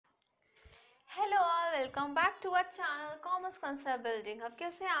Welcome back to our channel commerce concept building. अब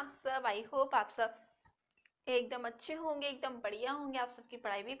कैसे हैं आप सब? आई होप आप सब एकदम अच्छे होंगे, एकदम बढ़िया होंगे। आप सबकी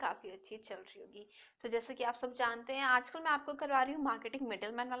पढ़ाई भी काफ़ी अच्छी चल रही होगी। तो जैसे कि आप सब जानते हैं, आजकल मैं आपको करवा रही हूँ मार्केटिंग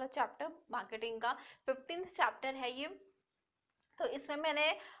मिडलमैन वाला चैप्टर। मार्केटिंग का 15th चैप्टर है ये। तो इसमें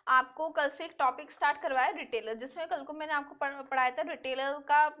मैंने आपको कल से एक टॉपिक स्टार्ट करवाया रिटेलर, जिसमें कल को मैंने आपको पढ़ाया था रिटेलर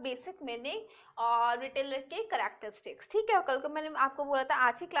का बेसिक मीनिंग और रिटेलर के करैक्टरिस्टिक्स। ठीक है, कल को मैंने आपको बोला था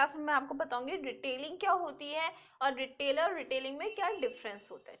आज की क्लास में मैं आपको बताऊंगी डिटेलिंग क्या होती है और रिटेलर और रिटेलिंग में क्या डिफरेंस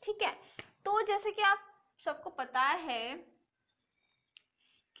होता है। ठीक है, तो जैसे कि आप सबको पता है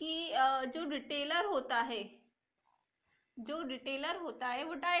कि जो रिटेलर होता है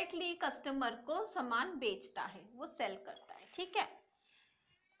वो डायरेक्टली कस्टमर को सामान बेचता है, वो सेल करता है। ठीक है,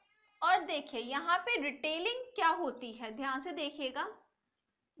 और देखिए यहाँ पे रिटेलिंग क्या होती है, ध्यान से देखिएगा।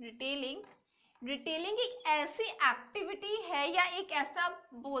 रिटेलिंग एक ऐसी एक्टिविटी है या एक ऐसा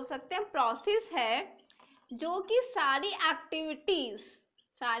बोल सकते हैं प्रोसेस है जो कि सारी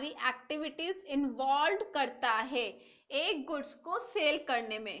एक्टिविटीज इन्वॉल्व करता है एक गुड्स को सेल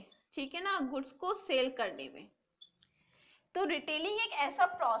करने में। ठीक है ना, गुड्स को सेल करने में। तो रिटेलिंग एक ऐसा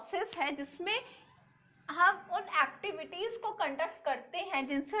प्रोसेस है जिसमें हम उन एक्टिविटीज को कंडक्ट करते हैं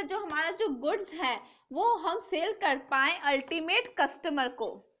जिनसे जो हमारा जो गुड्स है वो हम सेल कर पाए अल्टीमेट कस्टमर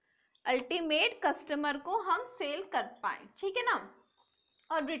को हम सेल कर पाए। ठीक है ना।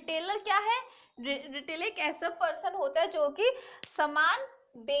 और रिटेलर क्या है? रिटेलर एक ऐसा पर्सन होता है जो कि सामान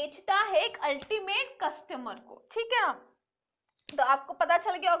बेचता है एक अल्टीमेट कस्टमर को। ठीक है ना, तो आपको पता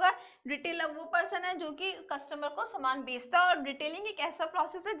चल गया होगा रिटेलर वो पर्सन है जो कि कस्टमर को सामान बेचता है। और रिटेलिंग एक ऐसा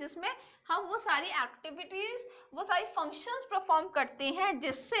प्रोसेस है जिसमें हम वो सारी एक्टिविटीज, वो सारी फंक्शंस परफॉर्म करते हैं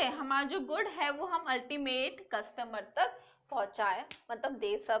जिससे हमारा जो गुड है वो हम अल्टीमेट कस्टमर तक पहुंचाए, मतलब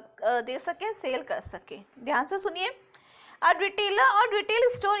दे सके, सेल कर सके। ध्यान से सुनिए। अ रिटेलर और retail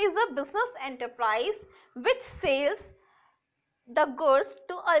store is a business enterprise which sales the goods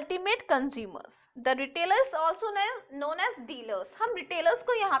to ultimate consumers. The retailer is also known as dealers. हम retailers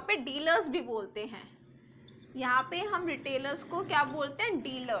को यहाँ पे dealers भी बोलते हैं। यहाँ पे हम retailers को क्या बोलते हैं?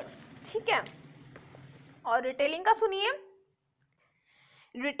 dealers। ठीक है, और retailing का सुनिए।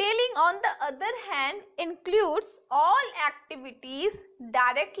 Retailing on the other hand includes all activities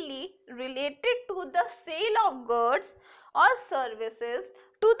directly related to the sale of goods or services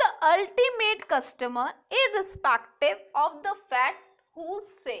to the ultimate customer irrespective of the fact who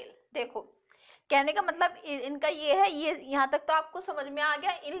sell। देखो, कहने का मतलब इनका ये है, ये यहाँ तक तो आपको समझ में आ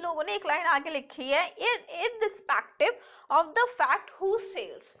गया। इन लोगों ने एक लाइन आगे लिखी है, irrespective of the fact who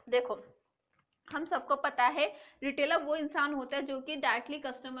sells। देखो, हम सबको पता है रिटेलर वो इंसान होता है जो कि डायरेक्टली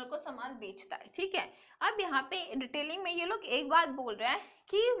कस्टमर को सामान बेचता है। ठीक है, अब यहाँ पे रिटेलिंग में ये लोग एक बात बोल रहे हैं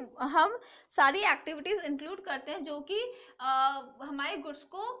कि हम सारी एक्टिविटीज इंक्लूड करते हैं जो कि हमारे गुड्स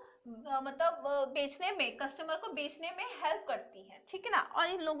को मतलब बेचने में, कस्टमर को बेचने में हेल्प करती है। ठीक है ना, और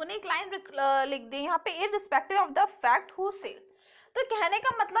इन लोगों ने एक लाइन लिख दी यहाँ पे, irrespective of the fact who cell. तो कहने का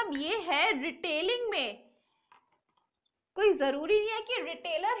मतलब ये है रिटेलिंग में कोई जरूरी नहीं है कि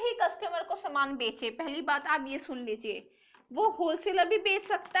रिटेलर ही कस्टमर को सामान बेचे। पहली बात आप ये सुन लीजिए, वो होलसेलर भी बेच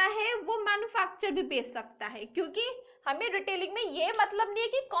सकता है, वो मैन्युफैक्चरर भी बेच सकता है, क्योंकि हमें रिटेलिंग में ये मतलब नहीं है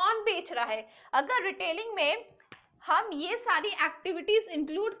कि कौन बेच रहा है। अगर रिटेलिंग में हम ये सारी एक्टिविटीज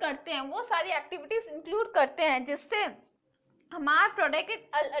इंक्लूड करते हैं, वो सारी एक्टिविटीज इंक्लूड करते हैं जिससे हमारा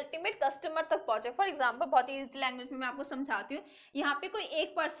प्रोडक्ट अल्टीमेट कस्टमर तक पहुंचे। फॉर एग्जाम्पल, बहुत ही इजी लैंग्वेज में मैं आपको समझाती हूँ। यहाँ पे कोई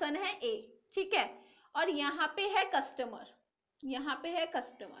एक पर्सन है ए, ठीक है, और यहाँ पे है कस्टमर,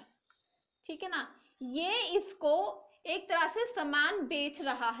 ठीक है ना। ये इसको एक तरह से सामान बेच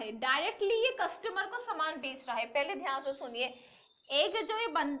रहा है, डायरेक्टली ये कस्टमर को सामान बेच रहा है। पहले ध्यान से सुनिए, एक जो ये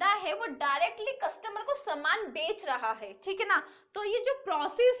बंदा है वो डायरेक्टली कस्टमर को सामान बेच रहा है। ठीक है ना, तो ये जो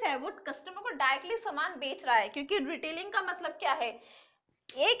प्रोसेस है वो कस्टमर को डायरेक्टली सामान बेच रहा है, क्योंकि रिटेलिंग का मतलब क्या है?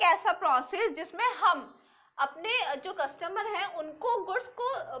 एक ऐसा प्रोसेस जिसमें हम अपने जो कस्टमर है उनको गुड्स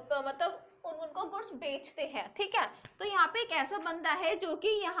को मतलब उनको गुड्स बेचते हैं। ठीक है, तो यहाँ पे एक ऐसा बंदा है जो कि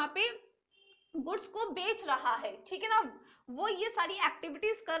यहाँ पे गुड्स को बेच रहा है। ठीक है ना, वो ये सारी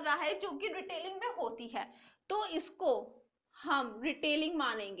एक्टिविटीज कर रहा है जो कि रिटेलिंग में होती है। तो इसको हम रिटेलिंग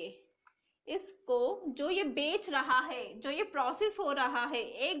मानेंगे। इसको जो ये बेच रहा है, जो ये प्रोसेस हो रहा है,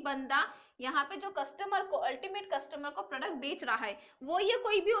 एक बंदा यहाँ पे जो कस्टमर को, अल्टीमेट कस्टमर को प्रोडक्ट बेच रहा है, वो ये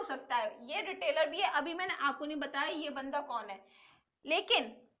कोई भी हो सकता है, ये रिटेलर भी है। अभी मैंने आपको नहीं बताया ये बंदा कौन है,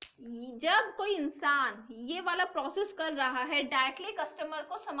 लेकिन जब कोई इंसान ये वाला प्रोसेस कर रहा है, डायरेक्टली कस्टमर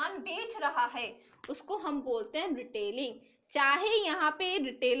को सामान बेच रहा है, उसको हम बोलते हैं रिटेलिंग। चाहे यहाँ पे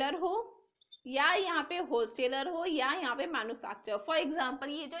रिटेलर हो या यहाँ पे होलसेलर हो या यहाँ पे मैन्युफैक्चरर। फॉर एग्जांपल,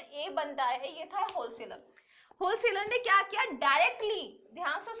 ये जो ए बंदा है ये था होलसेलर। होलसेलर ने क्या किया, डायरेक्टली,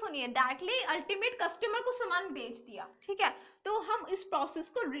 ध्यान से सुनिए, डायरेक्टली अल्टीमेट कस्टमर को सामान बेच दिया, ठीक है, तो हम इस प्रोसेस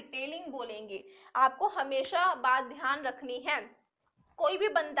को रिटेलिंग बोलेंगे। आपको हमेशा बात ध्यान रखनी है, कोई भी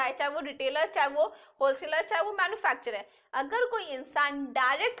बंदा है, चाहे वो रिटेलर, चाहे वो होलसेलर, चाहे वो मैन्युफैक्चरर, अगर कोई इंसान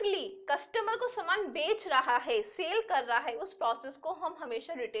डायरेक्टली कस्टमर को सामान बेच रहा है, सेल कर रहा है, उस प्रोसेस को हम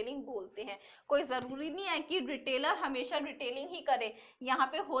हमेशा रिटेलिंग बोलते हैं। कोई ज़रूरी नहीं है कि रिटेलर हमेशा रिटेलिंग ही करे, यहाँ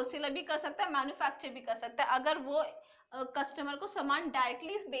पे होलसेलर भी कर सकता है, मैन्युफैक्चर भी कर सकता है, अगर वो कस्टमर को सामान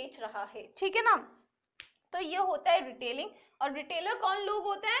डायरेक्टली बेच रहा है, ठीक है ना। तो ये होता है रिटेलिंग। और रिटेलर कौन लोग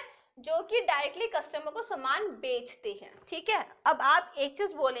होते हैं, जो कि डायरेक्टली कस्टमर को सामान बेचते हैं, ठीक है। अब आप एक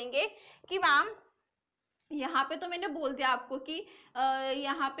चीज बोलेंगे कि मैम यहाँ पे तो मैंने बोल दिया आपको कि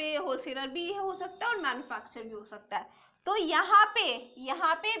यहाँ पे होलसेलर भी हो सकता है और मैन्युफैक्चरर भी हो सकता है, तो यहाँ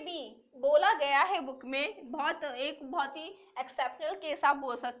पे भी बोला गया है बुक में, बहुत ही एक्सेप्शनल केस आप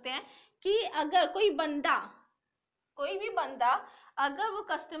बोल सकते हैं कि अगर कोई भी बंदा अगर वो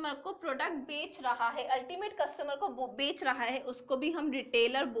कस्टमर को प्रोडक्ट बेच रहा है, अल्टीमेट कस्टमर को बेच रहा है, उसको भी हम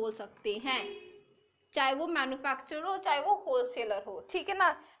रिटेलर बोल सकते हैं, चाहे वो मैन्युफैक्चरर हो चाहे वो होलसेलर हो, ठीक है ना।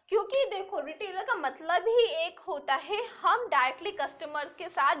 क्योंकि देखो रिटेलर का मतलब ही एक होता है, हम डायरेक्टली कस्टमर के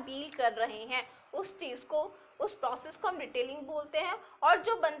साथ डील कर रहे हैं, उस चीज को, उस प्रोसेस को हम रिटेलिंग बोलते हैं, और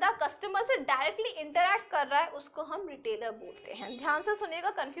जो बंदा कस्टमर से डायरेक्टली इंटरेक्ट कर रहा है उसको हम रिटेलर बोलते हैं। ध्यान से सुनिएगा,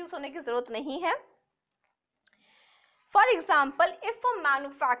 कंफ्यूज होने की जरूरत नहीं है। For example if a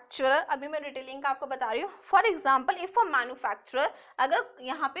manufacturer, अभी मैं रिटेलिंग का आपको बता रही हूँ, for example if a manufacturer, अगर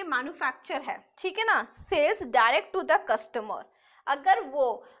यहाँ पे मैन्युफैक्चर है, ठीक है ना, sales direct to the customer, अगर वो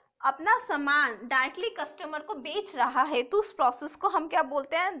अपना सामान डायरेक्टली कस्टमर को बेच रहा है, तो उस प्रोसेस को हम क्या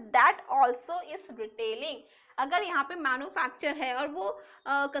बोलते हैं, दैट ऑल्सो इज रिटेलिंग। अगर यहाँ पे मैन्युफैक्चर है और वो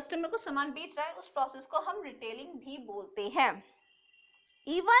कस्टमर को सामान बेच रहा है, उस प्रोसेस को हम रिटेलिंग भी बोलते हैं।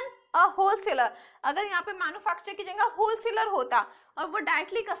 इवन अ होलसेलर, अगर यहाँ पे मैन्युफैक्चर की जगह होलसेलर होता और वो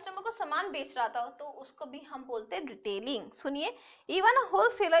डायरेक्टली कस्टमर को सामान बेच रहा था, तो उसको भी हम बोलते हैं रिटेलिंग। सुनिए, even a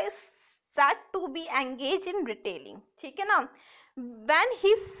wholesaler is said to be engage in retailing, ठीक है ना, when he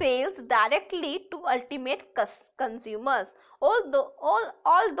sells directly to ultimate consumers,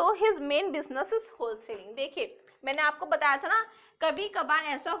 although his main business is wholesaling। देखिए मैंने आपको बताया था ना, कभी कभार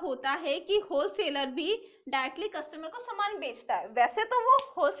ऐसा होता है कि होलसेलर भी डायरेक्टली कस्टमर को सामान बेचता है, वैसे तो वो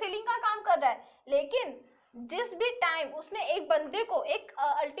होलसेलिंग का काम कर रहा है, लेकिन जिस भी टाइम उसने एक बंदे को, एक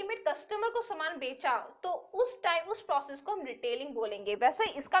अल्टीमेट कस्टमर को सामान बेचा, तो उस टाइम उस प्रोसेस को हम रिटेलिंग बोलेंगे। वैसे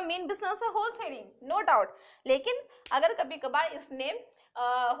इसका मेन बिजनेस है होलसेलिंग, नो डाउट, लेकिन अगर कभी कभार इसने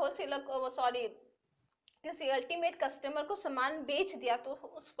होलसेलर को, सॉरी, किसी अल्टीमेट कस्टमर को सामान बेच दिया, तो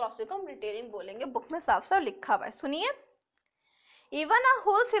उस प्रोसेस को हम रिटेलिंग बोलेंगे। बुक में साफ साफ लिखा हुआ है, सुनिए, even a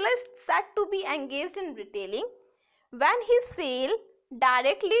wholesaler is said to be engaged in retailing when he sell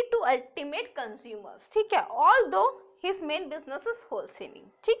directly to ultimate consumers, ठीक है, although his main business is wholesaling,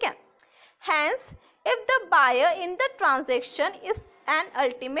 ठीक है। Hence, if the buyer in the transaction is an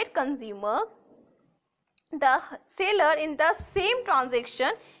ultimate consumer, the seller in the same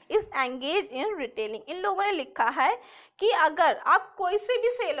transaction is engaged in retailing। इन लोगों ने लिखा है कि अगर आप कोई से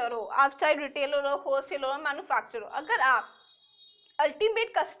भी सेलर हो, आप चाहे रिटेलर हो, होलसेलर हो, मैन्युफैक्चरर हो, अगर आप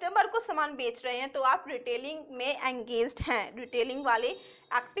अल्टीमेट कस्टमर को सामान बेच रहे हैं, तो आप रिटेलिंग में एंगेज्ड हैं, रिटेलिंग वाले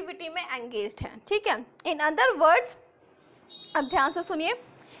एक्टिविटी में एंगेज्ड हैं, ठीक है। इन अदर वर्ड्स, अब ध्यान से सुनिए,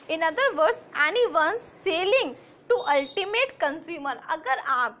 in other words anyone selling to ultimate consumer, अगर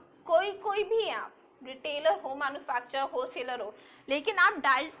आप कोई भी आप रिटेलर हो, मैन्युफैक्चरर, होलसेलर हो, लेकिन आप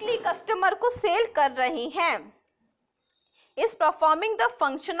डायरेक्टली कस्टमर को सेल कर रहे हैं, is performing the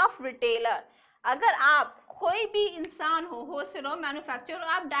function of retailer. अगर आप कोई भी इंसान हो, होलसेलर, मैन्युफैक्चरर,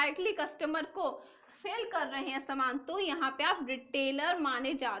 आप डायरेक्टली कस्टमर को सेल कर रहे हैं सामान, तो यहाँ पे आप रिटेलर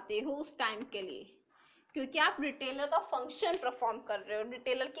माने जाते हो उस टाइम के लिए, क्योंकि आप रिटेलर का फंक्शन परफॉर्म कर रहे हो,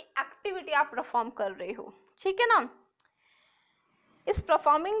 रिटेलर की एक्टिविटी आप परफॉर्म कर रहे हो, ठीक है ना। Is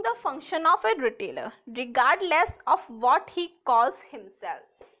performing the function of A retailer regardless of what he calls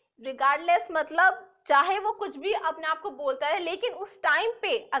himself. Regardless मतलब चाहे वो कुछ भी अपने आप को बोलता है, लेकिन उस टाइम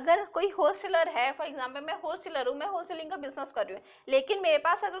पे अगर कोई होलसेलर है, फॉर एग्जांपल मैं होलसेलर हूँ, मैं होलसेलिंग का बिजनेस कर रही हूँ, लेकिन मेरे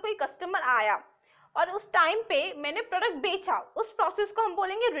पास अगर कोई कस्टमर आया और उस टाइम पे मैंने प्रोडक्ट बेचा, उस प्रोसेस को हम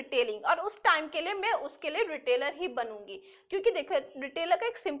बोलेंगे रिटेलिंग, और उस टाइम के लिए मैं उसके लिए रिटेलर ही बनूंगी। क्योंकि देखो रिटेलर का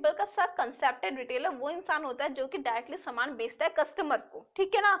एक सिंपल का सा कंसेप्ट है, रिटेलर वो इंसान होता है जो कि डायरेक्टली सामान बेचता है कस्टमर को,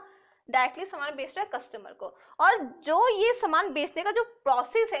 ठीक है ना, डायरेक्टली सामान बेच रहा है कस्टमर को, और जो ये सामान बेचने का जो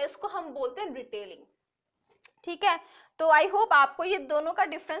प्रोसेस है उसको हम बोलते हैं रिटेलिंग, ठीक है। तो आई होप आपको ये दोनों का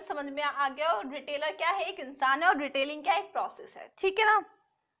डिफरेंस समझ में आ गया, और रिटेलर क्या है, एक इंसान है, और रिटेलिंग क्या है, एक प्रोसेस है, ठीक है ना।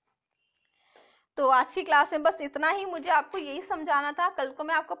 तो आज की क्लास में बस इतना ही, मुझे आपको यही समझाना था। कल को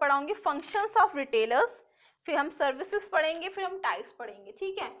मैं आपको पढ़ाऊंगी फंक्शंस ऑफ रिटेलर्स, फिर हम सर्विसेज पढ़ेंगे, फिर हम टाइप्स पढ़ेंगे,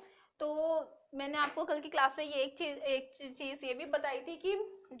 ठीक है। तो मैंने आपको कल की क्लास में ये एक चीज़ ये भी बताई थी कि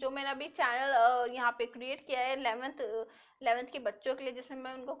जो मैंने अभी चैनल यहाँ पे क्रिएट किया है 11th के बच्चों के लिए, जिसमें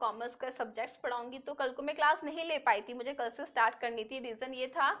मैं उनको कॉमर्स का सब्जेक्ट्स पढ़ाऊंगी, तो कल को मैं क्लास नहीं ले पाई थी, मुझे कल से स्टार्ट करनी थी। रीज़न ये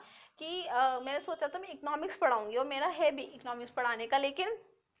था कि मैंने सोचा था मैं इकोनॉमिक्स पढ़ाऊंगी और मेरा है भी इकोनॉमिक्स पढ़ाने का, लेकिन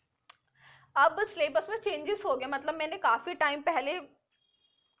अब सिलेबस में चेंजेस हो गया। मतलब मैंने काफ़ी टाइम पहले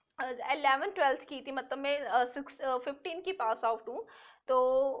 11th-12th की थी, मतलब मैं 15 की पास आउट हूँ।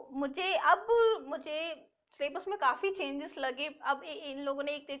 तो मुझे सिलेबस में काफ़ी चेंजेस लगे। अब इन लोगों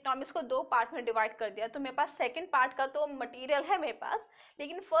ने इकोनॉमिक्स को 2 पार्ट में डिवाइड कर दिया, तो मेरे पास सेकंड पार्ट का तो मटेरियल है मेरे पास,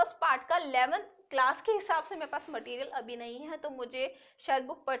 लेकिन फर्स्ट पार्ट का 11th क्लास के हिसाब से मेरे पास मटेरियल अभी नहीं है, तो मुझे शायद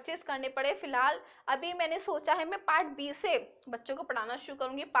बुक परचेज करने पड़े। फिलहाल अभी मैंने सोचा है मैं पार्ट बी से बच्चों को पढ़ाना शुरू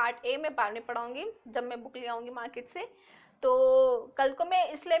करूँगी, पार्ट ए में बाद में पढ़ाऊँगी जब मैं बुक ले आऊँगी मार्केट से। तो कल को मैं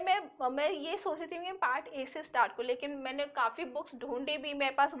इसलिए मैं ये सोच रही थी मैं पार्ट ए से स्टार्ट करूँ, लेकिन मैंने काफ़ी बुक्स ढूंढी भी,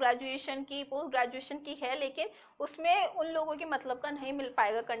 मेरे पास ग्रेजुएशन की, पोस्ट ग्रेजुएशन की है, लेकिन उसमें उन लोगों के मतलब का नहीं मिल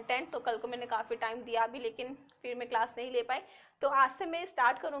पाएगा कंटेंट। तो कल को मैंने काफ़ी टाइम दिया भी, लेकिन फिर मैं क्लास नहीं ले पाई। तो आज से मैं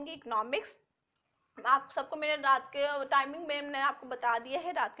स्टार्ट करूँगी इकोनॉमिक्स। आप सबको मेरे रात के टाइमिंग में मैंने आपको बता दिया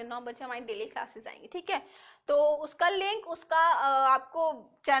है, रात के 9 बजे हमारी डेली क्लासेस आएंगी, ठीक है। तो उसका लिंक, उसका आपको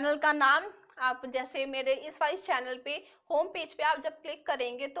चैनल का नाम, आप जैसे मेरे इस वाले चैनल पे होम पेज पे आप जब क्लिक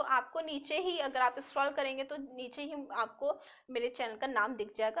करेंगे तो आपको नीचे ही, अगर आप स्क्रॉल करेंगे तो नीचे ही आपको मेरे चैनल का नाम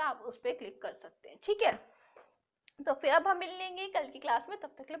दिख जाएगा, आप उस पर क्लिक कर सकते हैं, ठीक है। तो फिर अब हम मिल लेंगे कल की क्लास में, तब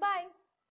तक के लिए बाय।